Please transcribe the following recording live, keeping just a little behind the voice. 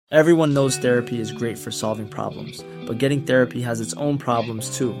Everyone knows therapy is great for solving problems, but getting therapy has its own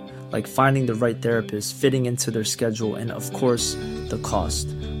problems too, like finding the right therapist, fitting into their schedule, and of course, the cost.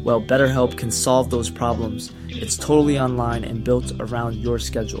 Well, BetterHelp can solve those problems. It's totally online and built around your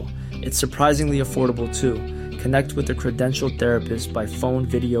schedule. It's surprisingly affordable too. Connect with a credentialed therapist by phone,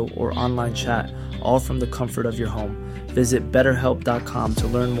 video, or online chat, all from the comfort of your home. Visit BetterHelp.com to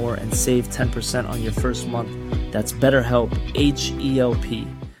learn more and save 10% on your first month. That's BetterHelp, H-E-L-P.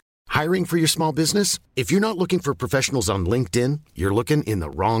 Hiring for your small business? If you're not looking for professionals on LinkedIn, you're looking in the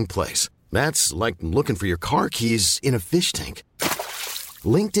wrong place. That's like looking for your car keys in a fish tank.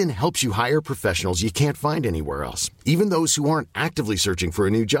 LinkedIn helps you hire professionals you can't find anywhere else, even those who aren't actively searching for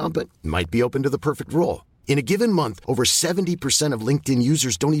a new job but might be open to the perfect role. In a given month, over 70% of LinkedIn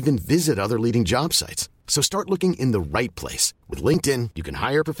users don't even visit other leading job sites. So start looking in the right place. With LinkedIn, you can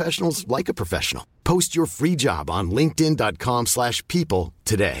hire professionals like a professional. Post your free job on linkedin.com/people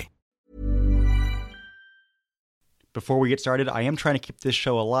today. Before we get started, I am trying to keep this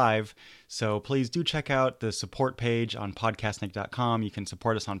show alive, so please do check out the support page on podcastnick.com. You can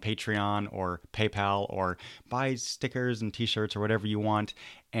support us on Patreon or PayPal or buy stickers and t-shirts or whatever you want.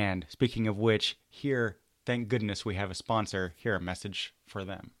 And speaking of which, here, thank goodness we have a sponsor. Here, a message for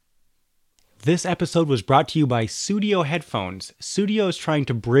them. This episode was brought to you by Sudio Headphones. Sudio is trying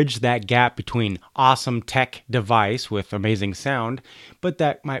to bridge that gap between awesome tech device with amazing sound, but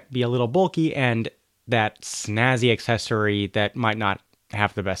that might be a little bulky, and that snazzy accessory that might not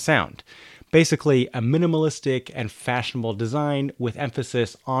have the best sound. Basically, a minimalistic and fashionable design with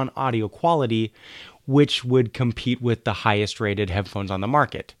emphasis on audio quality, which would compete with the highest rated headphones on the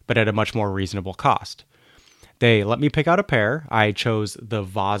market, but at a much more reasonable cost. They let me pick out a pair. I chose the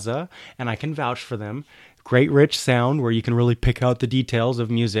Vaza, and I can vouch for them. Great rich sound where you can really pick out the details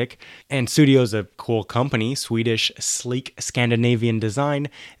of music. And Sudio's a cool company, Swedish, sleek Scandinavian design.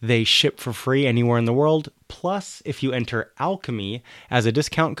 They ship for free anywhere in the world. Plus, if you enter Alchemy as a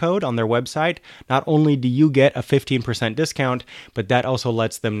discount code on their website, not only do you get a 15% discount, but that also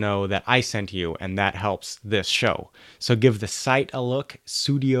lets them know that I sent you, and that helps this show. So give the site a look,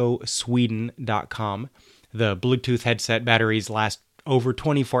 studiosweden.com. The Bluetooth headset batteries last over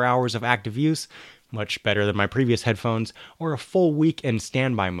 24 hours of active use, much better than my previous headphones, or a full week in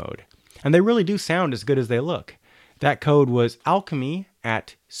standby mode. And they really do sound as good as they look. That code was alchemy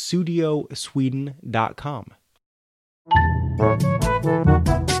at studiosweden.com.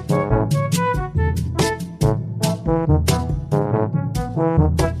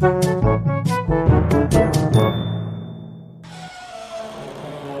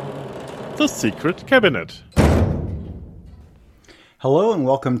 The Secret Cabinet. Hello and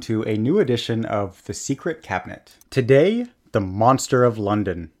welcome to a new edition of The Secret Cabinet. Today, the Monster of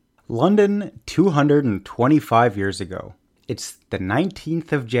London. London 225 years ago. It's the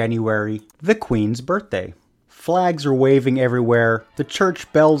 19th of January, the Queen's birthday. Flags are waving everywhere, the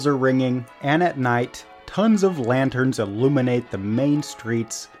church bells are ringing, and at night, tons of lanterns illuminate the main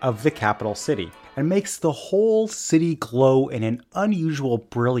streets of the capital city and makes the whole city glow in an unusual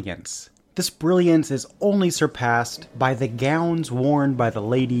brilliance. This brilliance is only surpassed by the gowns worn by the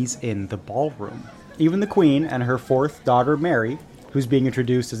ladies in the ballroom. Even the Queen and her fourth daughter, Mary, who's being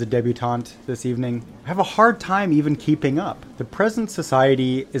introduced as a debutante this evening, have a hard time even keeping up. The present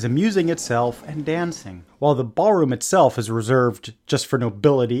society is amusing itself and dancing, while the ballroom itself is reserved just for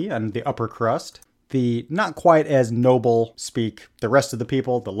nobility and the upper crust. The not quite as noble speak, the rest of the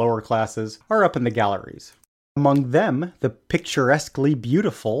people, the lower classes, are up in the galleries. Among them, the picturesquely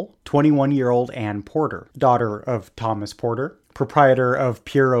beautiful 21-year-old Anne Porter, daughter of Thomas Porter, proprietor of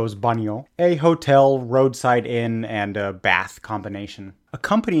Pierrot's Bagno, a hotel, roadside inn, and a bath combination.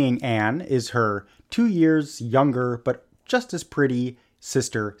 Accompanying Anne is her 2 years younger but just as pretty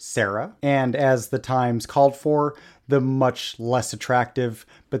sister Sarah, and as the times called for, the much less attractive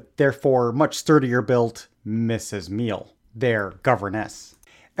but therefore much sturdier built Mrs. Meal, their governess.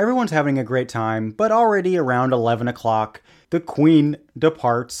 Everyone's having a great time, but already around 11 o'clock, the Queen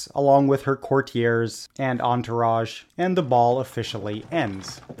departs along with her courtiers and entourage, and the ball officially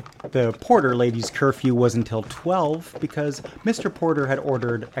ends. The Porter ladies' curfew was until 12 because Mr. Porter had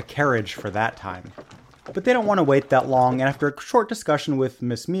ordered a carriage for that time. But they don't want to wait that long, and after a short discussion with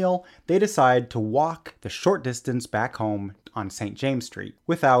Miss Meal, they decide to walk the short distance back home on St. James Street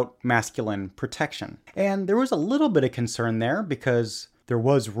without masculine protection. And there was a little bit of concern there because there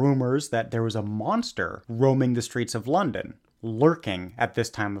was rumors that there was a monster roaming the streets of London, lurking at this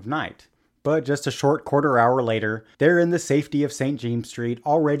time of night. But just a short quarter hour later, they're in the safety of St. James Street,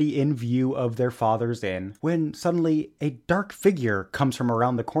 already in view of their father's inn, when suddenly a dark figure comes from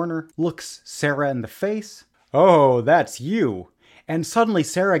around the corner, looks Sarah in the face. "Oh, that's you!" and suddenly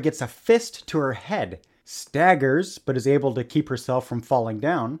Sarah gets a fist to her head, staggers, but is able to keep herself from falling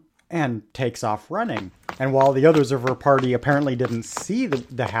down, and takes off running. And while the others of her party apparently didn't see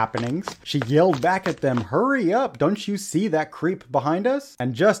the happenings, she yelled back at them, "Hurry up, don't you see that creep behind us?"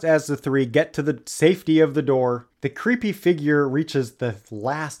 And just as the three get to the safety of the door, the creepy figure reaches the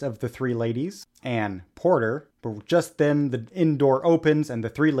last of the three ladies, Anne Porter. But just then the inn door opens and the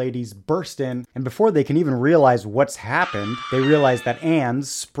three ladies burst in, and before they can even realize what's happened, they realize that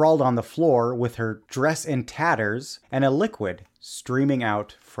Anne's sprawled on the floor with her dress in tatters and a liquid streaming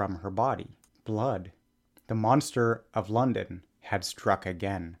out from her body. Blood. The monster of London had struck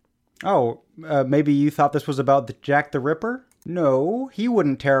again. Oh, maybe you thought this was about Jack the Ripper? No, he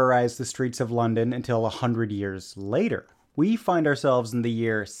wouldn't terrorize the streets of London until 100 years later. We find ourselves in the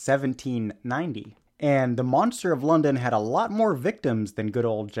year 1790. And the monster of London had a lot more victims than good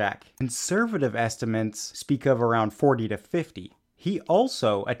old Jack. Conservative estimates speak of around 40 to 50. He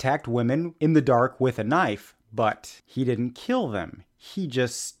also attacked women in the dark with a knife, but he didn't kill them. He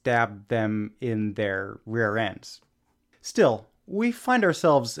just stabbed them in their rear ends. Still, we find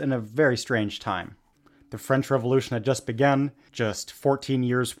ourselves in a very strange time. The French Revolution had just begun. Just 14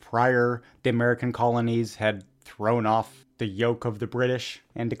 years prior, the American colonies had thrown off the yoke of the British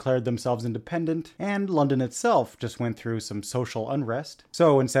and declared themselves independent, and London itself just went through some social unrest.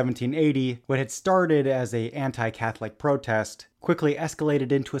 So in 1780, what had started as an anti-Catholic protest quickly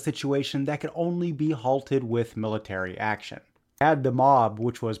escalated into a situation that could only be halted with military action. Had the mob,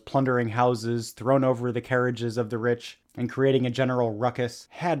 which was plundering houses, thrown over the carriages of the rich, and creating a general ruckus,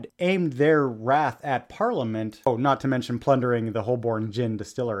 had aimed their wrath at Parliament, not to mention plundering the Holborn Gin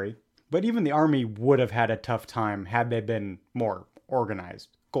distillery. But even the army would have had a tough time had they been more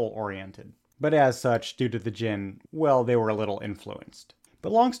organized, goal-oriented. But as such, due to the gin, well, they were a little influenced.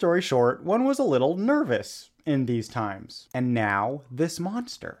 But long story short, one was a little nervous in these times. And now, this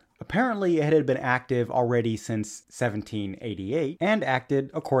monster. Apparently, it had been active already since 1788, and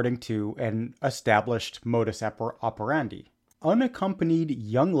acted according to an established modus operandi. Unaccompanied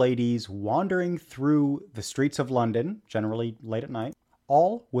young ladies wandering through the streets of London, generally late at night,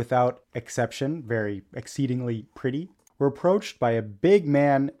 all, without exception, very exceedingly pretty, were approached by a big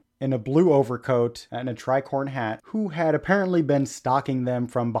man in a blue overcoat and a tricorn hat who had apparently been stalking them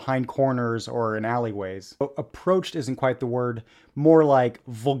from behind corners or in alleyways. Approached isn't quite the word, more like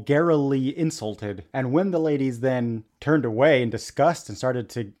vulgarly insulted. And when the ladies then turned away in disgust and started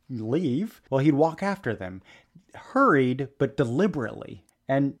to leave, well, he'd walk after them, hurried but deliberately,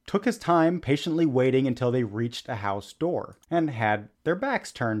 and took his time patiently waiting until they reached a house door and had their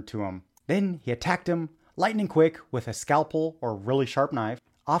backs turned to him. Then he attacked him, lightning quick, with a scalpel or really sharp knife,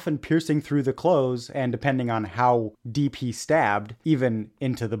 often piercing through the clothes and, depending on how deep he stabbed, even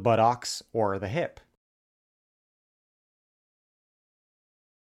into the buttocks or the hip.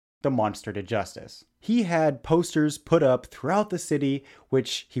 The monster did justice. He had posters put up throughout the city,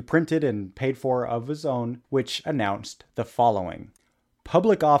 which he printed and paid for of his own, which announced the following.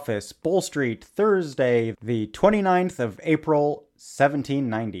 Public Office, Bull Street, Thursday, the 29th of April,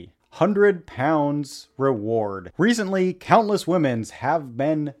 1790. £100 reward. Recently, countless women have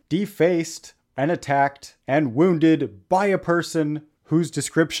been defaced and attacked and wounded by a person whose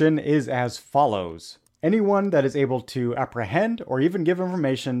description is as follows. Anyone that is able to apprehend or even give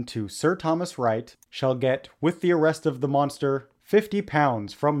information to Sir Thomas Wright shall get, with the arrest of the monster,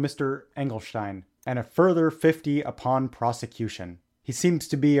 £50 from Mr. Engelstein, and a further 50 upon prosecution. He seems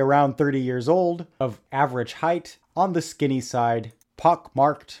to be around 30 years old, of average height, on the skinny side,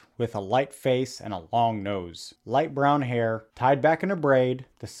 pock-marked, with a light face and a long nose, light brown hair, tied back in a braid,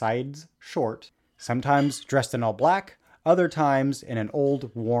 the sides short, sometimes dressed in all black, other times in an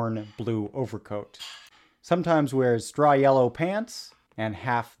old, worn blue overcoat. Sometimes wears straw yellow pants and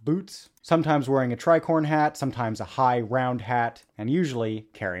half boots, sometimes wearing a tricorn hat, sometimes a high round hat, and usually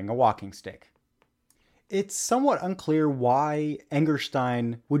carrying a walking stick. It's somewhat unclear why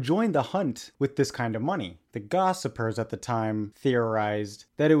Engelstein would join the hunt with this kind of money. The gossipers at the time theorized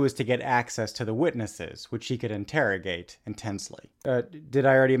that it was to get access to the witnesses, which he could interrogate intensely. Did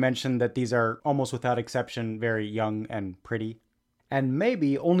I already mention that these are, almost without exception, very young and pretty? And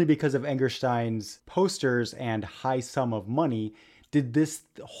maybe only because of Engelstein's posters and high sum of money did this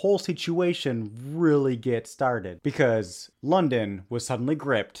whole situation really get started, because London was suddenly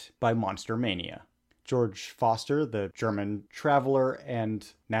gripped by monster mania. George Foster, the German traveler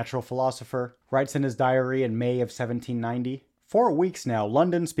and natural philosopher, writes in his diary in May of 1790, "For weeks now,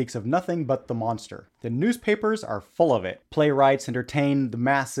 London speaks of nothing but the monster. The newspapers are full of it. Playwrights entertain the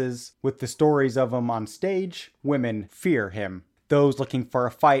masses with the stories of him on stage. Women fear him. Those looking for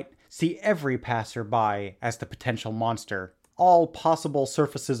a fight see every passer-by as the potential monster. All possible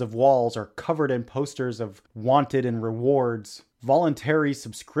surfaces of walls are covered in posters of wanted and rewards. Voluntary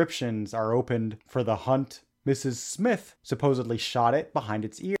subscriptions are opened for the hunt. Mrs. Smith supposedly shot it behind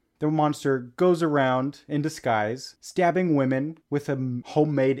its ear. The monster goes around in disguise, stabbing women with a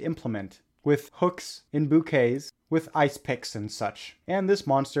homemade implement, with hooks in bouquets, with ice picks and such. And this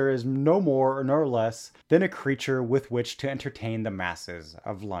monster is no more nor less than a creature with which to entertain the masses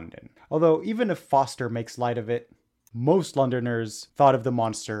of London. Although even if Foster makes light of it, most Londoners thought of the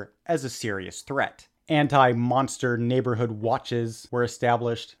monster as a serious threat. Anti-monster neighborhood watches were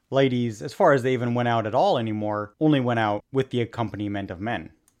established. Ladies, as far as they even went out at all anymore, only went out with the accompaniment of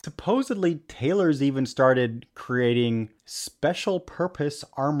men. Supposedly, tailors even started creating special purpose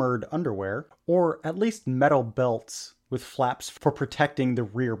armored underwear, or at least metal belts with flaps for protecting the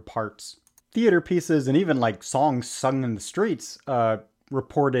rear parts. Theater pieces and even songs sung in the streets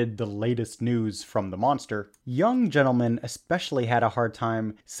reported the latest news from the monster. Young gentlemen especially had a hard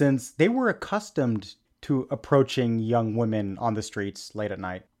time since they were accustomed to approaching young women on the streets late at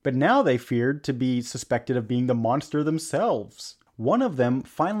night. But now they feared to be suspected of being the monster themselves. One of them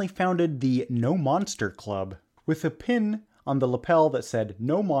finally founded the No Monster Club, with a pin on the lapel that said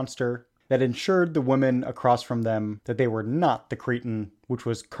No Monster, that ensured the women across from them that they were not the cretin which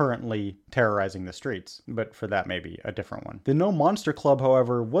was currently terrorizing the streets. But for that, maybe a different one. The No Monster Club,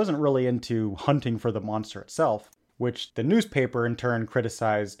 however, wasn't really into hunting for the monster itself, which the newspaper in turn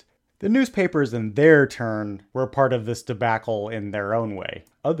criticized. The newspapers, in their turn, were part of this debacle in their own way.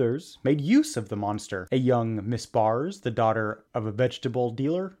 Others made use of the monster. A young Miss Bars, the daughter of a vegetable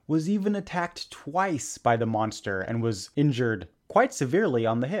dealer, was even attacked twice by the monster and was injured quite severely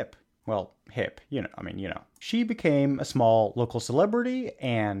on the hip. Well, hip, you know. She became a small local celebrity,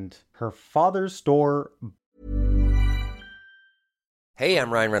 and her father's store... Hey,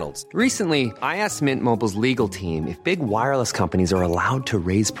 I'm Ryan Reynolds. Recently, I asked Mint Mobile's legal team if big wireless companies are allowed to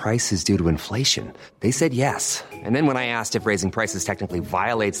raise prices due to inflation. They said yes. And then when I asked if raising prices technically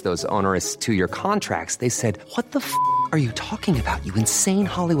violates those onerous 2-year contracts, they said, "What the f*** are you talking about, you insane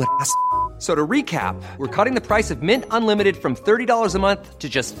Hollywood ass?" So to recap, we're cutting the price of Mint Unlimited from $30 a month to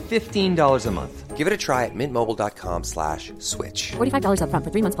just $15 a month. Give it a try at mintmobile.com/switch. $45 up front for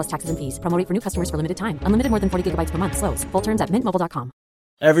 3 months plus taxes and fees. Promo rate for new customers for limited time. Unlimited more than 40 gigabytes per month. Slows full terms at mintmobile.com.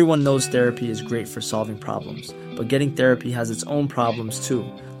 Everyone knows therapy is great for solving problems, but getting therapy has its own problems too,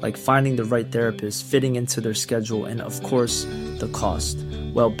 like finding the right therapist, fitting into their schedule, and of course, the cost.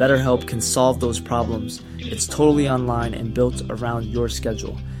 Well, BetterHelp can solve those problems. It's totally online and built around your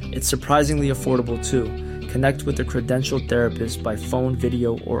schedule. It's surprisingly affordable too. Connect with a credentialed therapist by phone,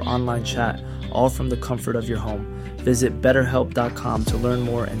 video, or online chat, all from the comfort of your home. Visit BetterHelp.com to learn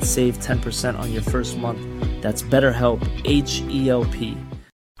more and save 10% on your first month. That's BetterHelp, H-E-L-P.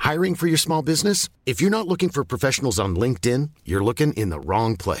 Hiring for your small business? If you're not looking for professionals on LinkedIn, you're looking in the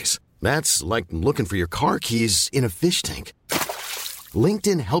wrong place. That's like looking for your car keys in a fish tank.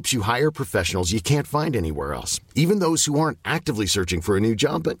 LinkedIn helps you hire professionals you can't find anywhere else, even those who aren't actively searching for a new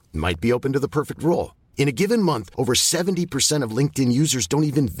job but might be open to the perfect role. In a given month, over 70% of LinkedIn users don't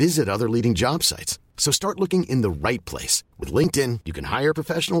even visit other leading job sites. So start looking in the right place. With LinkedIn, you can hire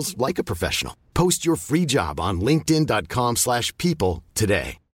professionals like a professional. Post your free job on linkedin.com/people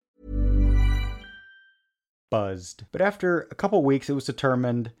today. Buzzed. But after a couple weeks, it was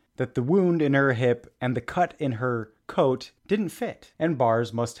determined that the wound in her hip and the cut in her coat didn't fit, and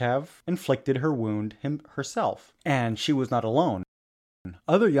Bars must have inflicted her wound herself. And she was not alone.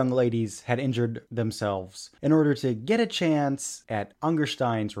 Other young ladies had injured themselves in order to get a chance at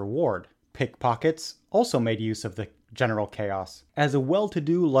Ungerstein's reward. Pickpockets also made use of the general chaos. As a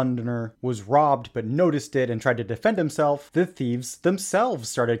well-to-do Londoner was robbed but noticed it and tried to defend himself, the thieves themselves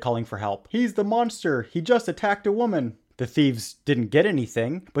started calling for help. "He's the monster! He just attacked a woman!" The thieves didn't get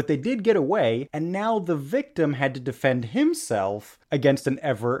anything, but they did get away, and now the victim had to defend himself against an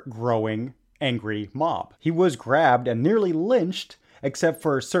ever-growing, angry mob. He was grabbed and nearly lynched, except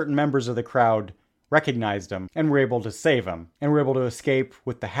for certain members of the crowd recognized him and were able to save him, and were able to escape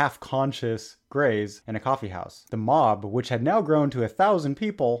with the half-conscious Greys in a coffee house. The mob, which had now grown to 1,000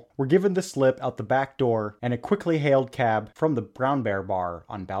 people, were given the slip out the back door and a quickly hailed cab from the Brown Bear Bar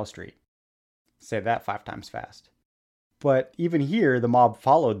on Bow Street. Say that 5 times fast. But even here, the mob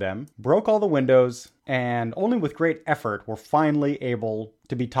followed them, broke all the windows, and only with great effort were finally able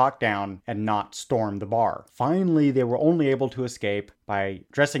to be talked down and not storm the bar. Finally, they were only able to escape by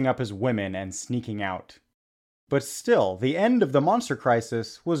dressing up as women and sneaking out. But still, the end of the monster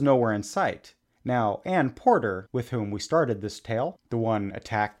crisis was nowhere in sight. Now, Anne Porter, with whom we started this tale, the one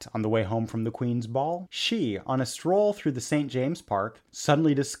attacked on the way home from the Queen's Ball, she, on a stroll through the St. James Park,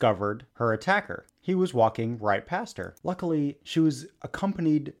 suddenly discovered her attacker. he was walking right past her. Luckily, she was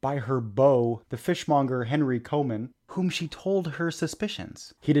accompanied by her beau, the fishmonger Henry Coleman, whom she told her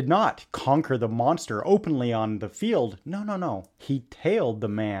suspicions. He did not conquer the monster openly on the field. No. He tailed the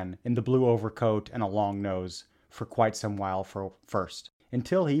man in the blue overcoat and a long nose for quite some while first,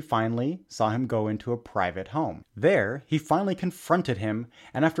 until he finally saw him go into a private home. There, he finally confronted him,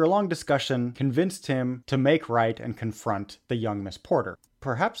 and after a long discussion, convinced him to make right and confront the young Miss Porter.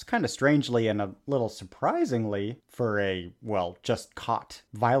 Perhaps kind of strangely and a little surprisingly for a, just caught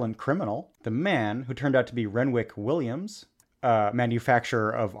violent criminal, the man, who turned out to be Renwick Williams, a manufacturer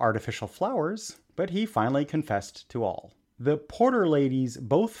of artificial flowers, but he finally confessed to all. The Porter ladies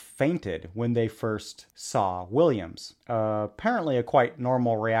both fainted when they first saw Williams. Apparently a quite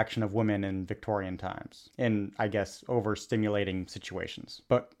normal reaction of women in Victorian times, in, I guess, overstimulating situations.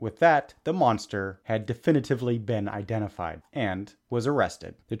 But with that, the monster had definitively been identified and was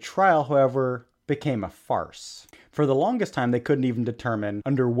arrested. The trial, however, became a farce. For the longest time, they couldn't even determine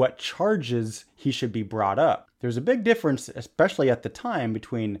under what charges he should be brought up. There's a big difference, especially at the time,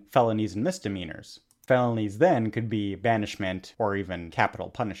 between felonies and misdemeanors. Felonies then could be banishment or even capital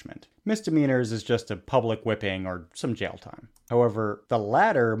punishment. Misdemeanors is just a public whipping or some jail time. However, the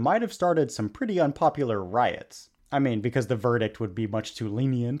latter might have started some pretty unpopular riots. Because the verdict would be much too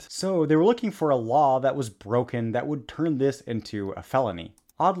lenient. So they were looking for a law that was broken that would turn this into a felony.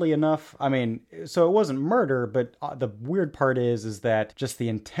 Oddly enough, so it wasn't murder, but the weird part is that just the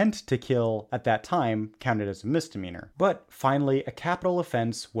intent to kill at that time counted as a misdemeanor. But finally, a capital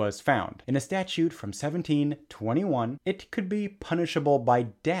offense was found. In a statute from 1721, it could be punishable by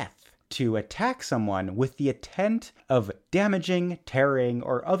death to attack someone with the intent of damaging, tearing,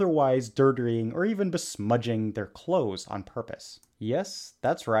 or otherwise dirtying or even besmudging their clothes on purpose. Yes,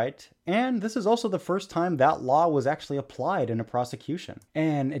 that's right. And this is also the first time that law was actually applied in a prosecution.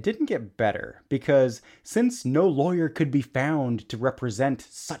 And it didn't get better, because since no lawyer could be found to represent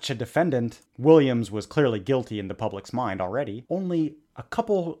such a defendant, Williams was clearly guilty in the public's mind already. Only a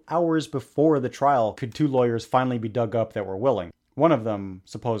couple hours before the trial could two lawyers finally be dug up that were willing. One of them,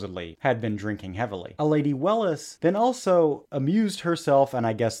 supposedly, had been drinking heavily. A Lady Wellis then also amused herself, and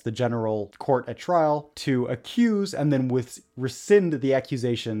I guess the general court at trial, to accuse and then rescind the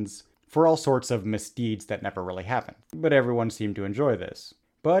accusations for all sorts of misdeeds that never really happened. But everyone seemed to enjoy this.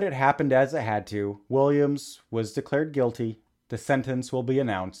 But it happened as it had to. Williams was declared guilty. The sentence will be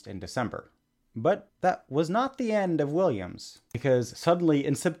announced in December. But that was not the end of Williams, because suddenly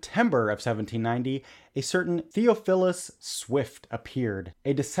in September of 1790, a certain Theophilus Swift appeared,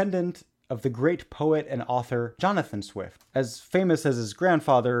 a descendant of the great poet and author Jonathan Swift. As famous as his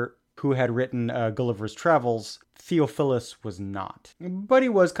grandfather, who had written Gulliver's Travels, Theophilus was not. But he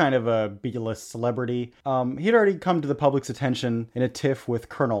was kind of a B-list celebrity. He'd already come to the public's attention in a tiff with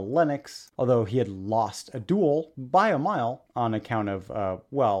Colonel Lennox, although he had lost a duel by a mile on account of,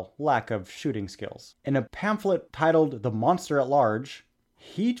 lack of shooting skills. In a pamphlet titled The Monster at Large,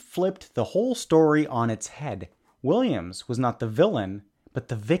 he'd flipped the whole story on its head. Williams was not the villain, but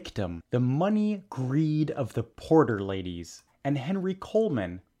the victim, the money greed of the Porter ladies, and Henry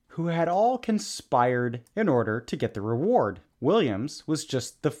Coleman, who had all conspired in order to get the reward. Williams was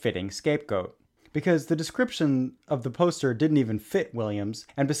just the fitting scapegoat, because the description of the poster didn't even fit Williams,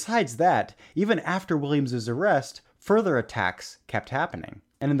 and besides that, even after Williams's arrest, further attacks kept happening.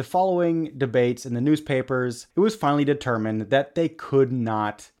 And in the following debates in the newspapers, it was finally determined that they could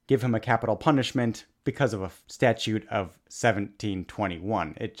not give him a capital punishment because of a statute of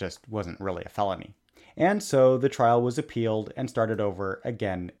 1721. It just wasn't really a felony. And so the trial was appealed and started over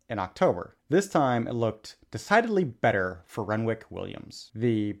again in October. This time it looked decidedly better for Renwick Williams.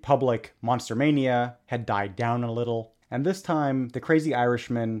 The public monster mania had died down a little, and this time the crazy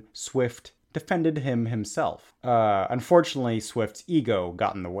Irishman, Swift, defended him himself. Unfortunately, Swift's ego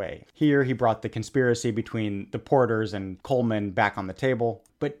got in the way. Here he brought the conspiracy between the Porters and Coleman back on the table,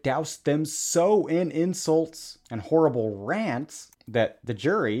 but doused them so in insults and horrible rants that the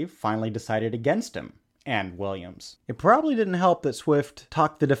jury finally decided against him and Williams. It probably didn't help that Swift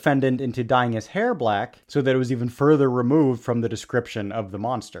talked the defendant into dyeing his hair black so that it was even further removed from the description of the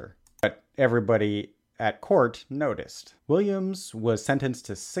monster. But everybody at court noticed. Williams was sentenced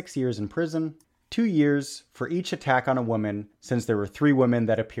to 6 years in prison, 2 years for each attack on a woman, since there were 3 women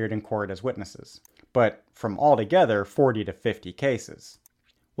that appeared in court as witnesses, but from altogether 40 to 50 cases.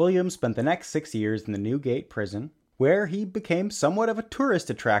 Williams spent the next 6 years in the Newgate prison, where he became somewhat of a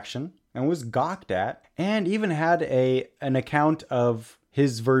tourist attraction and was gawked at, and even had an account of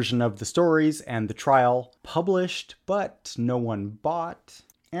his version of the stories and the trial published, but no one bought,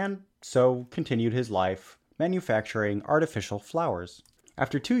 and so continued his life manufacturing artificial flowers.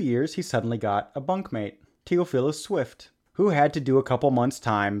 After 2 years, he suddenly got a bunkmate, Theophilus Swift, who had to do a couple months'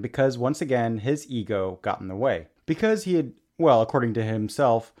 time because, once again, his ego got in the way. Because he had, well, according to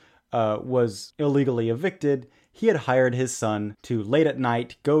himself, was illegally evicted, he had hired his son to, late at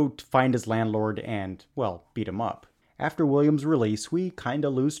night, go find his landlord and, well, beat him up. After William's release, we kinda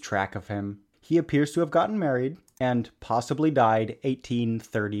lose track of him. He appears to have gotten married and possibly died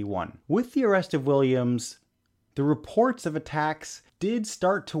 1831. With the arrest of Williams, the reports of attacks did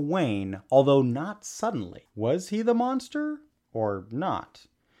start to wane, although not suddenly. Was he the monster or not?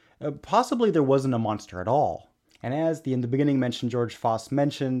 Possibly there wasn't a monster at all. And as the in the beginning mentioned George Foss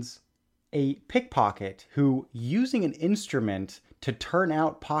mentions, a pickpocket who, using an instrument to turn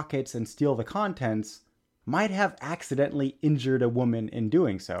out pockets and steal the contents, might have accidentally injured a woman in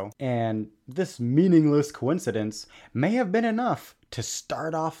doing so, and this meaningless coincidence may have been enough to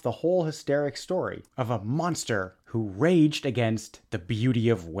start off the whole hysteric story of a monster who raged against the beauty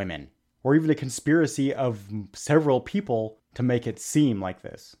of women, or even a conspiracy of several people to make it seem like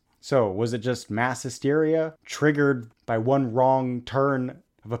this. So, was it just mass hysteria triggered by one wrong turn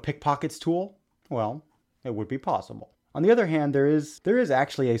of a pickpocket's tool? Well, it would be possible. On the other hand, there is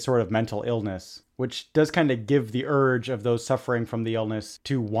actually a sort of mental illness, which does kind of give the urge of those suffering from the illness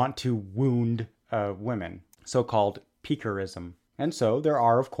to want to wound women, so-called piquerism. And so there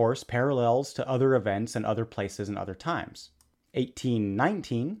are, of course, parallels to other events and other places and other times.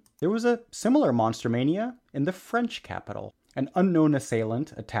 1819, there was a similar monster mania in the French capital. An unknown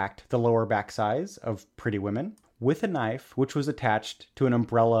assailant attacked the lower backsides of pretty women with a knife which was attached to an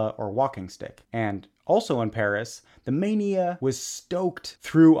umbrella or walking stick. And also in Paris, the mania was stoked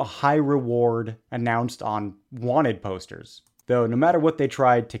through a high reward announced on wanted posters. Though no matter what they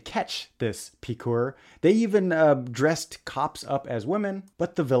tried to catch this piqueur, they even dressed cops up as women,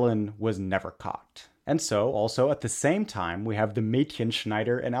 but the villain was never caught. And so, also at the same time, we have the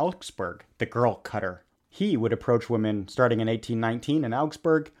Mädchenschneider in Augsburg, the girl cutter. He would approach women starting in 1819 in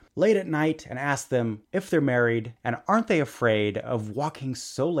Augsburg, late at night, and ask them if they're married and aren't they afraid of walking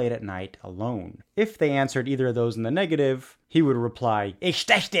so late at night alone. If they answered either of those in the negative, he would reply, "Ich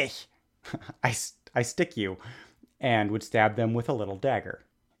stech dich," I stick you, and would stab them with a little dagger.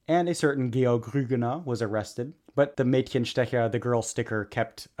 And a certain Georg Rügener was arrested, but the Mädchenstecher, the girl sticker,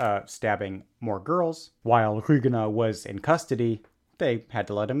 kept stabbing more girls. While Rügener was in custody, they had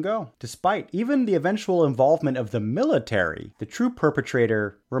to let him go. Despite even the eventual involvement of the military, the true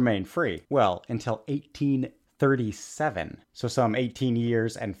perpetrator remained free. Well, until 1837. So some 18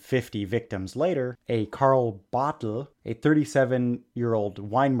 years and 50 victims later, a Karl Bartel, a 37-year-old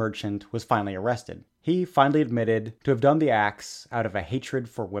wine merchant, was finally arrested. He finally admitted to have done the acts out of a hatred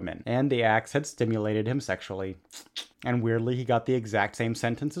for women, and the acts had stimulated him sexually. And weirdly, he got the exact same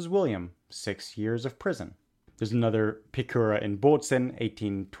sentence as William, 6 years of prison. There's another piqueur in Bozen,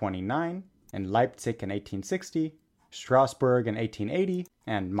 1829, in Leipzig in 1860, Strasbourg in 1880,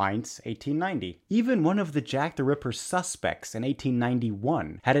 and Mainz, 1890. Even one of the Jack the Ripper suspects in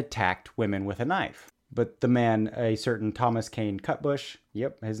 1891 had attacked women with a knife. But the man, a certain Thomas Kane Cutbush,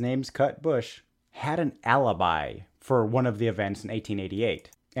 yep, his name's Cutbush, had an alibi for one of the events in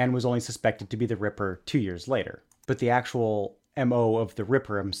 1888, and was only suspected to be the Ripper 2 years later. But the actual MO of the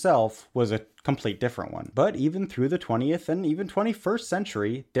Ripper himself was a complete different one. But even through the 20th and even 21st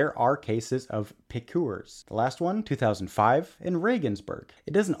century, there are cases of piqûres. The last one, 2005, in Regensburg.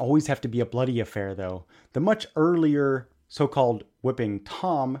 It doesn't always have to be a bloody affair, though. The much earlier so-called Whipping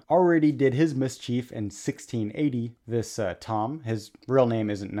Tom already did his mischief in 1680. This Tom, his real name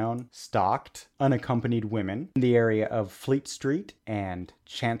isn't known, stalked unaccompanied women in the area of Fleet Street and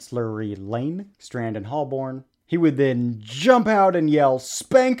Chancellery Lane, Strand and Holborn. He would then jump out and yell,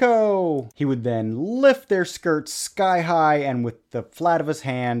 "Spanko!" He would then lift their skirts sky high and with the flat of his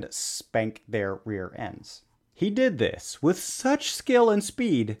hand spank their rear ends. He did this with such skill and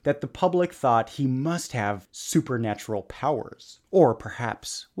speed that the public thought he must have supernatural powers, or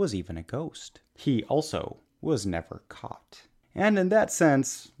perhaps was even a ghost. He also was never caught. And in that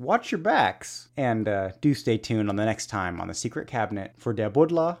sense, watch your backs. And do stay tuned on the next time on The Secret Cabinet. For Der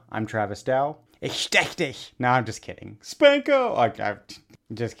Buddler, I'm Travis Dow. Ich stech dich! No, I'm just kidding. Spanko! I'm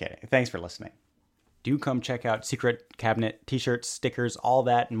just kidding. Thanks for listening. Do come check out Secret Cabinet t-shirts, stickers, all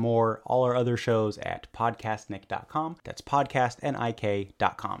that and more, all our other shows at podcastnik.com. That's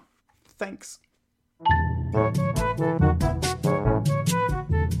podcastnik.com. Thanks.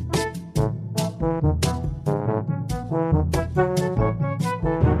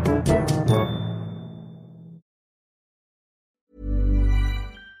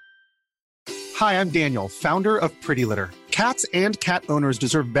 Hi, I'm Daniel, founder of Pretty Litter. Cats and cat owners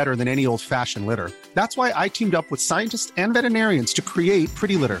deserve better than any old-fashioned litter. That's why I teamed up with scientists and veterinarians to create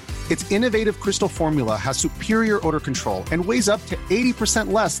Pretty Litter. Its innovative crystal formula has superior odor control and weighs up to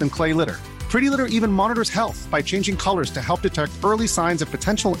 80% less than clay litter. Pretty Litter even monitors health by changing colors to help detect early signs of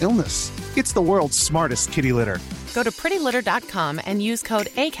potential illness. It's the world's smartest kitty litter. Go to prettylitter.com and use code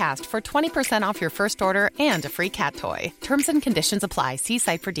ACAST for 20% off your first order and a free cat toy. Terms and conditions apply. See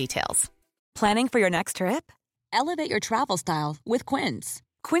site for details. Planning for your next trip? Elevate your travel style with Quince.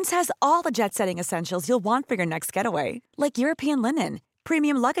 Quince has all the jet-setting essentials you'll want for your next getaway, like European linen,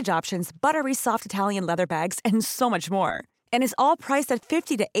 premium luggage options, buttery soft Italian leather bags, and so much more. And is all priced at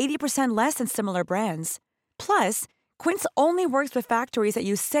 50 to 80% less than similar brands. Plus, Quince only works with factories that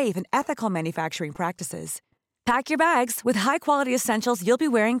use safe and ethical manufacturing practices. Pack your bags with high-quality essentials you'll be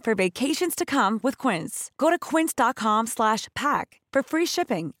wearing for vacations to come with Quince. Go to quince.com/pack for free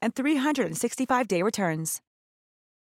shipping and 365-day returns.